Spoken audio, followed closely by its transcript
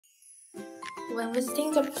When we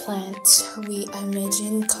think of plants, we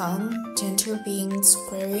imagine calm, gentle beings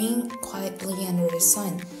growing quietly under the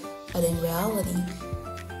sun. But in reality,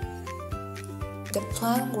 the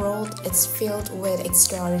plant world is filled with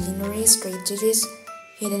extraordinary strategies,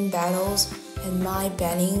 hidden battles, and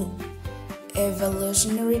mind-bending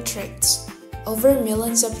evolutionary traits. Over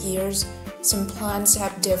millions of years, some plants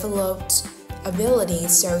have developed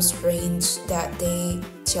abilities so strange that they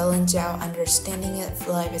challenge our understanding of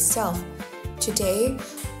life itself. Today,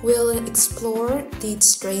 we'll explore the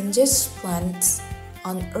strangest plants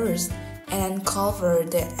on Earth and uncover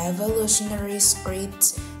the evolutionary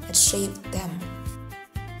secrets that shaped them.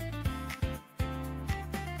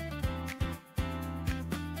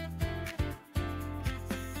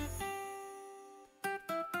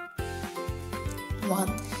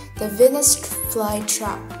 One, the Venus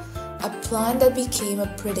flytrap, a plant that became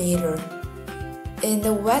a predator. In the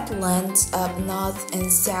wetlands of North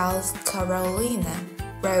and South Carolina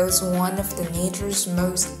rose one of the nature's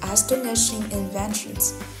most astonishing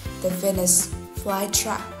inventions, the Venus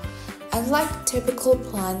flytrap. Unlike typical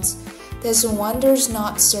plants, this one does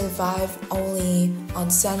not survive only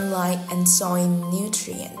on sunlight and soil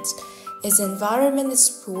nutrients. Its environment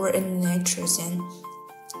is poor in nitrogen.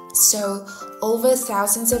 So, over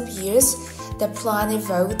thousands of years, the plant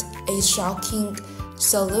evolved a shocking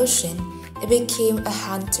solution. It became a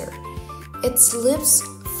hunter. It slips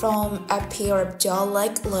from a pair of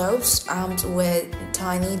jaw-like lobes armed with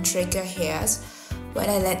tiny trigger hairs. When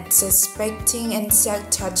an unsuspecting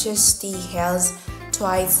insect touches the hairs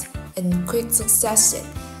twice in quick succession,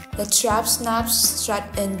 the trap snaps shut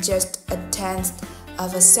in just a tenth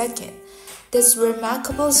of a second. This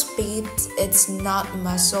remarkable speed is not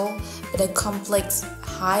muscle, but a complex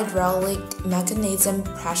hydraulic mechanism.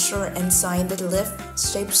 Pressure inside the lift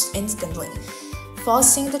shapes instantly,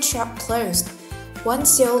 forcing the trap closed. Once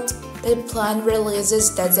sealed, the plant releases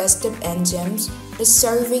digestive enzymes,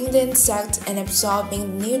 dissolving the insect and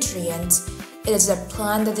absorbing nutrients. It is a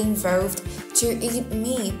plant that evolved to eat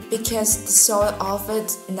meat because the soil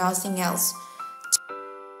offered nothing else.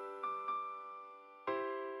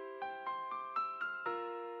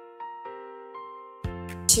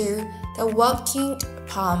 2. The walking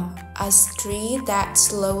palm, a tree that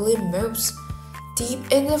slowly moves. Deep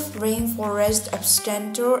in the rainforest of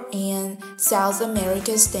Central and South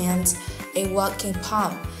America stands a walking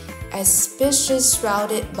palm, a species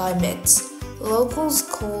shrouded by myths. Locals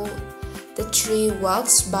call the tree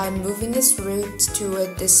walks by moving its roots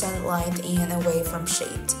toward the sunlight and away from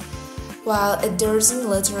shade, while it doesn't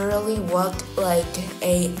literally walk like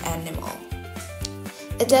an animal.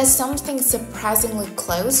 It does something surprisingly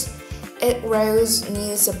close. It grows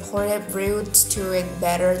new supportive roots to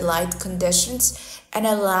better light conditions and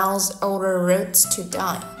allows older roots to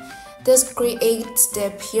die. This creates the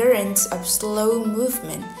appearance of slow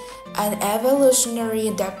movement, an evolutionary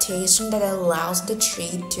adaptation that allows the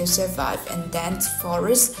tree to survive in dense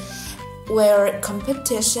forests where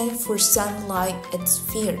competition for sunlight is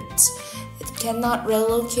fierce. It cannot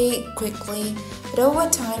relocate quickly, but over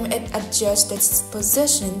time it adjusts its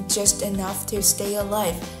position just enough to stay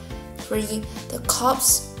alive. 3. The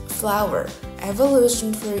corpse flower,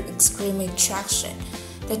 evolution through extreme attraction.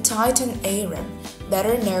 The Titan arum,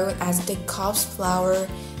 better known as the corpse flower,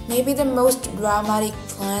 may be the most dramatic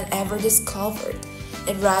plant ever discovered.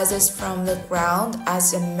 It rises from the ground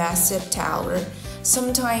as a massive tower,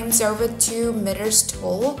 sometimes over 2 meters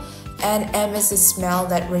tall, and emits a smell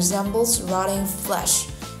that resembles rotting flesh.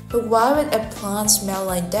 But why would a plant smell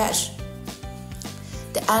like that?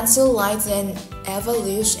 The answer lies in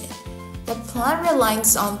evolution. The plant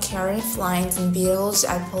relies on carrying flies and beetles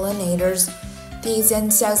as pollinators. These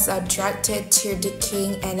insects are attracted to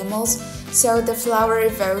decaying animals, so the flower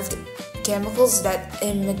evolved chemicals that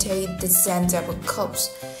imitate the scent of a corpse.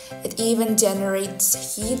 It even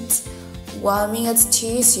generates heat, warming its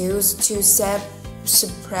tissues to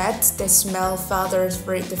spread the smell farther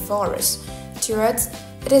through the forest. To us,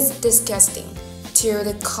 it is disgusting. To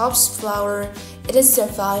the corpse flower, it is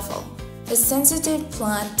survival. The sensitive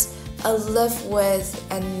plant alive with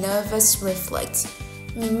a nervous reflex.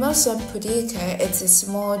 Mimosa pudica is a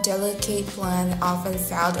small, delicate plant often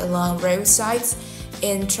found along roadsides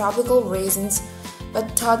in tropical regions,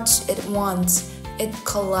 but touch it once, it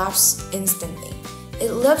collapses instantly.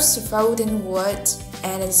 It lives folded in wood,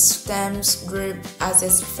 and its stems droop as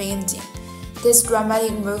it's fainting. This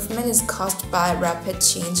dramatic movement is caused by rapid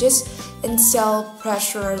changes in cell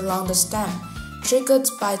pressure along the stem, triggered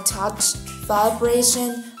by touch,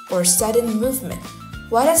 vibration, or sudden movement.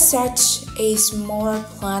 Why does such a small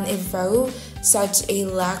plant evoke such a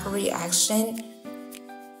lag reaction?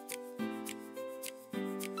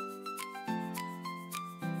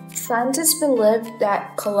 Scientists believe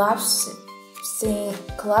that collapsing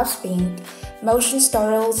motion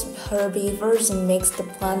startles herbivores and makes the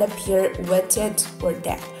plant appear wetted or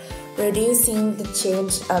dead, reducing the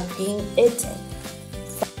chance of being eaten.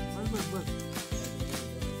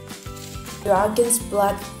 Dragon's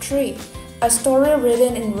Blood Tree, a story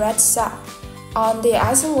written in red sock. On the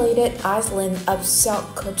isolated island of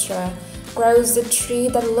Socotra grows a tree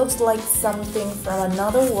that looks like something from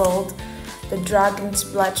another world, the Dragon's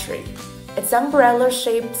Blood Tree. Its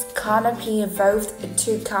umbrella-shaped canopy evolved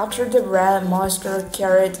to capture the red moisture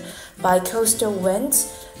carried by coastal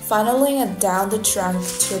winds, funneling down the trunk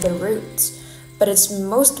to the roots. But its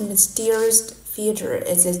most mysterious feature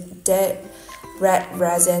is its dead red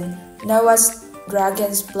resin, known as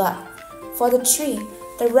dragon's blood. For the tree,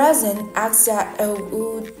 the resin acts as a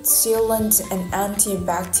wood sealant and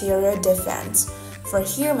antibacterial defense. For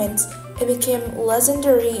humans, it became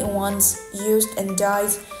legendary once used in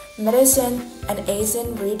dyes, medicine, and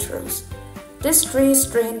ancient rituals. This tree's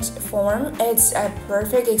strange form is a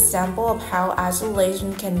perfect example of how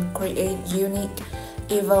isolation can create unique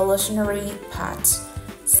evolutionary paths.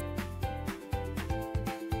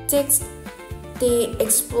 6. The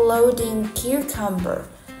exploding cucumber,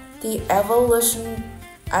 the evolution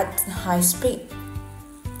at high speed.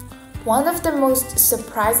 One of the most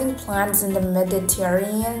surprising plants in the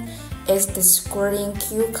Mediterranean is the squirting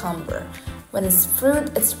cucumber. When its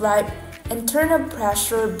fruit is ripe, internal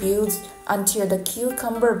pressure builds until the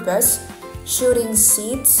cucumber bursts, shooting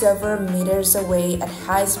seeds several meters away at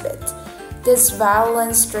high speed. This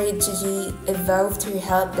violent strategy evolved to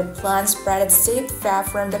help the plant spread its seed far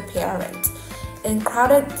from the parent. In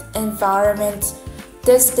crowded environments,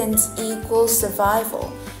 distance equals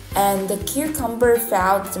survival, and the cucumber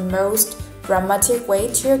found the most dramatic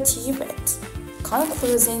way to achieve it.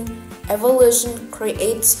 Conclusion: evolution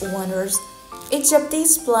creates wonders. Each of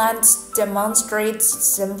these plants demonstrates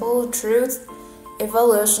simple truth.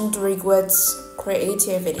 Evolution requires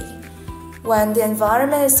creativity. When the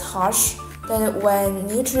environment is harsh, then when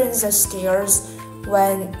nutrients are scarce,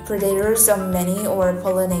 when predators are many or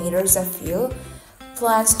pollinators are few,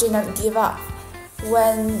 plants do not give up.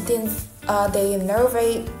 When they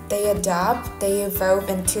innovate, they adapt, they evolve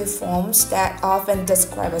into forms that often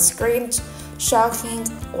describe as strange, shocking,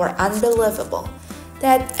 or unbelievable.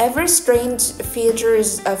 That every strange feature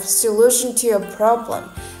is a solution to a problem,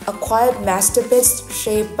 a quiet masterpiece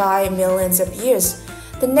shaped by millions of years.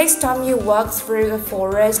 The next time you walk through a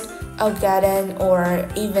forest, a garden, or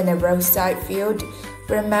even a roadside field,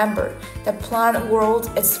 remember, the plant world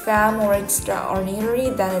is far more extraordinary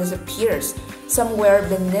than it appears. Somewhere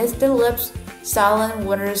beneath the lips, silent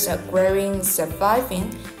wonders are growing,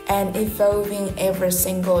 surviving, and evolving every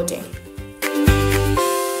single day.